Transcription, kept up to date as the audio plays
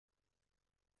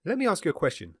Let me ask you a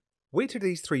question. Which of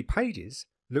these 3 pages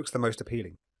looks the most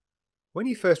appealing? When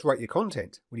you first write your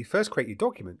content, when you first create your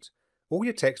document, all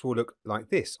your text will look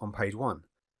like this on page 1.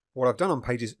 What I've done on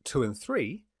pages 2 and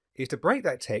 3 is to break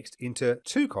that text into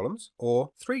 2 columns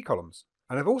or 3 columns.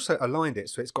 And I've also aligned it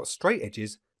so it's got straight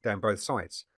edges down both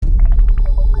sides.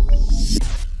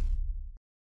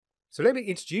 So let me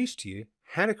introduce to you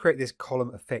how to create this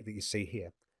column effect that you see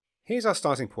here. Here's our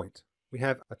starting point. We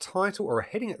have a title or a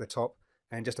heading at the top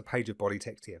and just a page of body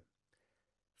text here.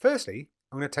 Firstly,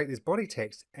 I'm going to take this body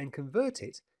text and convert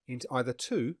it into either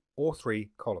 2 or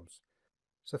 3 columns.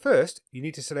 So first, you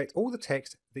need to select all the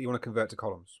text that you want to convert to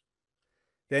columns.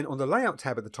 Then on the Layout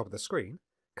tab at the top of the screen,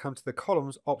 come to the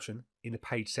Columns option in the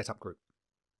Page Setup group.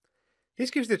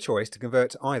 This gives you the choice to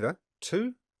convert to either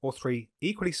 2 or 3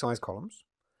 equally sized columns,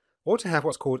 or to have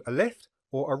what's called a left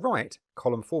or a right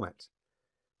column format.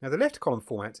 Now the left column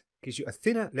format gives you a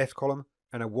thinner left column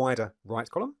and a wider right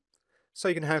column. So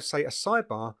you can have, say, a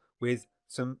sidebar with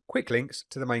some quick links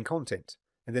to the main content.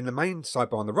 And then the main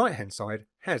sidebar on the right-hand side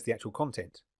has the actual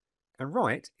content. And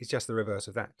right is just the reverse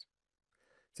of that.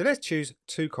 So let's choose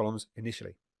 2 columns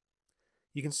initially.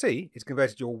 You can see it's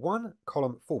converted your 1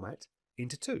 column format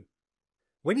into 2.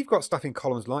 When you've got stuff in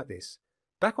columns like this,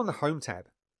 back on the Home tab,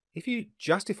 if you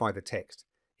justify the text,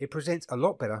 it presents a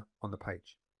lot better on the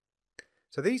page.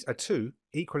 So these are 2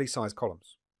 equally sized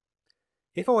columns.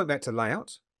 If I went back to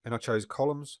Layout and I chose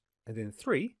Columns and then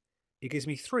 3, it gives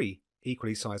me 3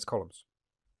 equally sized columns.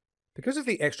 Because of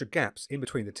the extra gaps in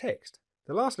between the text,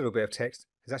 the last little bit of text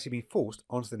has actually been forced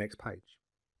onto the next page.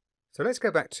 So let's go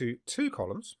back to 2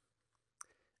 columns,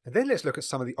 and then let's look at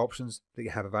some of the options that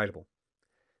you have available.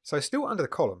 So still under the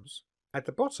columns, at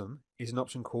the bottom is an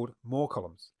option called More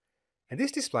Columns, and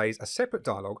this displays a separate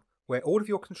dialog where all of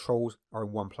your controls are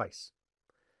in one place.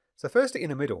 So firstly in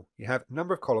the middle, you have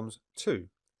number of columns 2.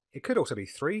 It could also be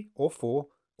 3 or 4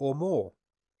 or more.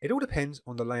 It all depends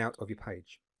on the layout of your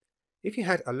page. If you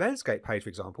had a landscape page, for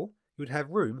example, you would have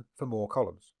room for more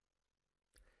columns.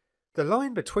 The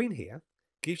line between here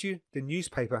gives you the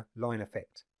newspaper line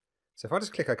effect. So if I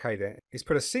just click OK there, it's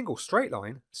put a single straight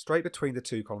line straight between the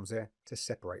 2 columns there to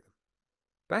separate them.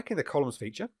 Back in the Columns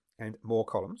feature and More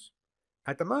Columns,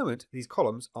 at the moment these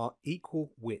columns are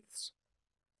equal widths.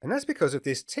 And that's because of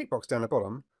this tick box down the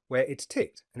bottom where it's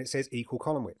ticked and it says equal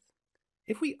column width.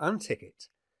 If we untick it,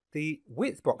 the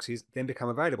width boxes then become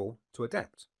available to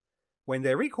adapt. When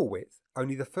they're equal width,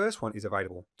 only the first one is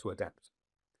available to adapt.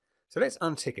 So let's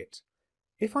untick it.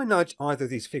 If I nudge either of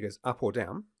these figures up or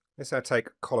down, let's say I take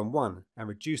column 1 and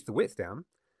reduce the width down,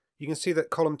 you can see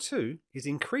that column 2 is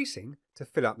increasing to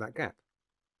fill up that gap.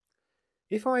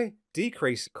 If I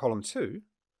decrease column 2,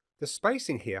 the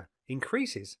spacing here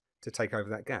increases to take over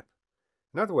that gap.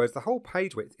 In other words, the whole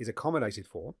page width is accommodated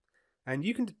for, and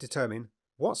you can determine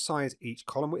what size each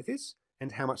column width is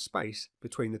and how much space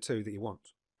between the 2 that you want.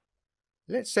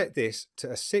 Let's set this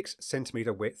to a 6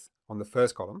 centimeter width on the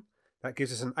first column. That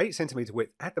gives us an 8 centimeter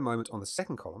width at the moment on the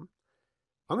second column.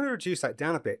 I'm going to reduce that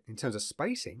down a bit in terms of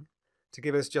spacing to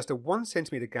give us just a 1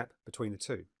 centimeter gap between the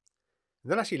 2. And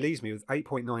that actually leaves me with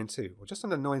 8.92, or just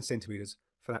under 9 centimeters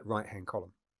for that right-hand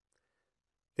column.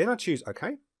 Then I choose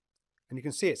OK, and you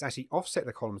can see it's actually offset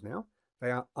the columns now.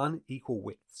 They are unequal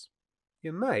widths.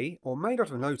 You may or may not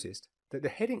have noticed that the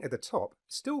heading at the top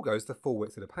still goes the full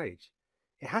width of the page.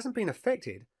 It hasn't been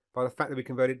affected by the fact that we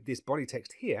converted this body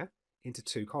text here into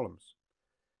 2 columns.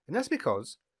 And that's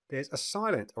because there's a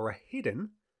silent or a hidden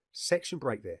section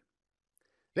break there.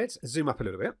 Let's zoom up a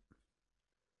little bit.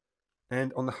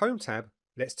 And on the Home tab,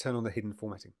 let's turn on the hidden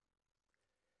formatting.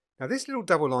 Now this little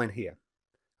double line here,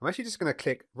 I'm actually just going to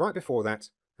click right before that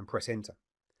and press enter.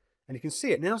 And you can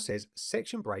see it now says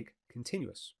section break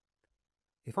continuous.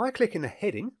 If I click in the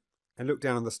heading and look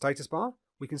down on the status bar,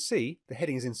 we can see the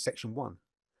heading is in section 1.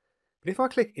 But if I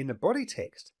click in the body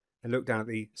text and look down at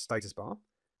the status bar,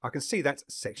 I can see that's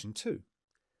section 2.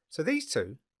 So these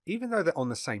 2, even though they're on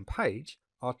the same page,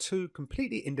 are 2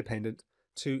 completely independent,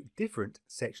 2 different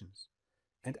sections.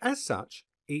 And as such,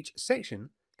 each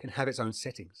section can have its own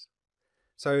settings.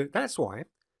 So that's why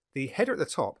the header at the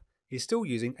top is still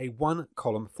using a 1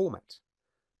 column format,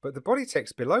 but the body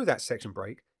text below that section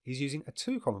break is using a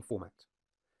 2 column format.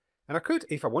 And I could,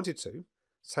 if I wanted to,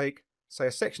 take, say,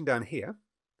 a section down here,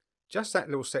 just that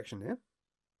little section there,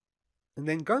 and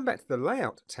then going back to the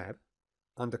Layout tab,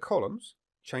 under Columns,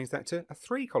 change that to a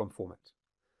 3 column format.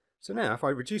 So now if I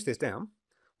reduce this down,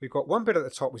 we've got one bit at the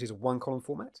top which is a 1 column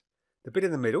format, the bit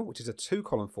in the middle which is a 2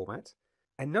 column format,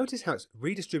 and notice how it's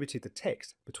redistributed the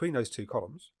text between those 2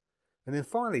 columns, and then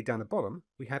finally down the bottom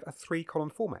we have a 3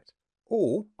 column format,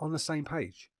 all on the same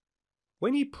page.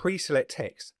 When you pre-select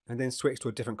text and then switch to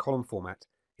a different column format,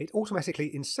 it automatically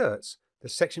inserts the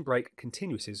section break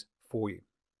continuouses for you.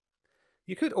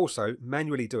 You could also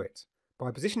manually do it by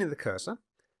positioning the cursor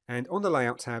and on the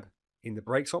Layout tab in the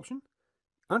Breaks option,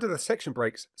 under the Section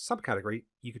Breaks subcategory,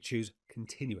 you could choose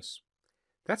Continuous.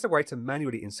 That's a way to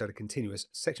manually insert a continuous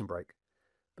section break.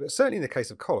 But certainly in the case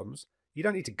of columns, you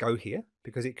don't need to go here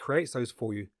because it creates those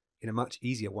for you in a much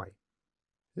easier way.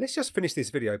 Let's just finish this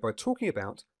video by talking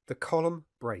about the column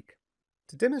break.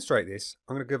 To demonstrate this,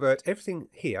 I'm going to convert everything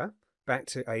here back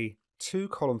to a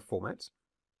 2-column format.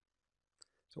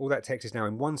 So all that text is now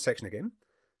in one section again.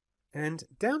 And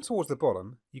down towards the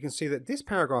bottom, you can see that this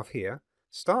paragraph here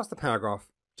starts the paragraph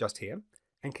just here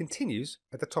and continues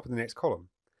at the top of the next column,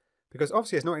 because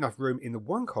obviously there's not enough room in the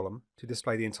one column to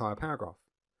display the entire paragraph.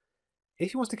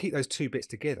 If you want to keep those two bits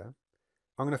together,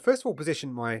 I'm going to first of all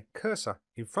position my cursor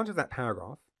in front of that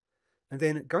paragraph, and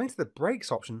then going to the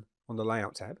Breaks option on the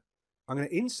Layout tab, I'm going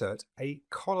to insert a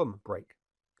column break.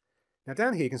 Now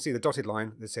down here you can see the dotted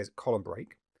line that says column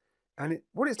break, and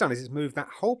what it's done is it's moved that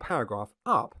whole paragraph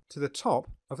up to the top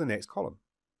of the next column.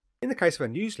 In the case of a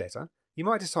newsletter, you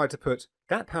might decide to put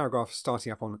that paragraph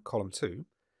starting up on column 2,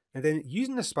 and then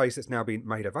using the space that's now been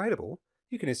made available,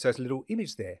 you can insert a little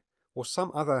image there, or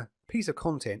some other piece of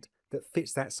content that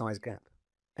fits that size gap.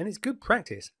 And it's good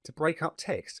practice to break up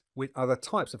text with other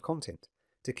types of content,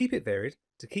 to keep it varied,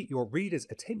 to keep your reader's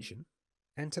attention,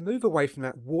 and to move away from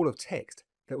that wall of text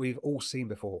that we've all seen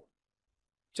before.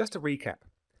 Just to recap,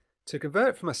 to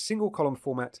convert from a single column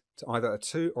format to either a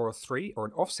 2 or a 3 or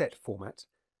an offset format,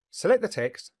 select the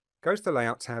text, go to the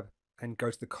Layout tab and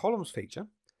go to the Columns feature,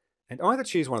 and either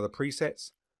choose one of the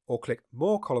presets or click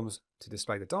More Columns to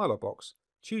display the dialog box,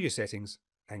 choose your settings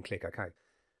and click OK.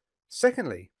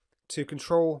 Secondly, to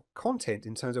control content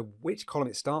in terms of which column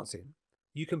it starts in,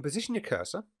 you can position your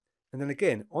cursor, and then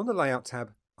again on the Layout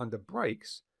tab under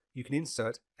Breaks, you can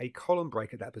insert a column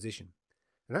break at that position.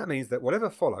 And that means that whatever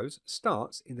follows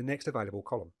starts in the next available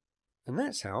column. And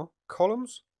that's how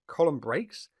columns, column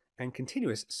breaks, and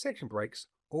continuous section breaks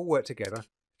all work together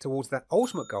towards that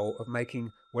ultimate goal of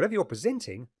making whatever you're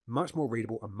presenting much more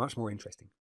readable and much more interesting.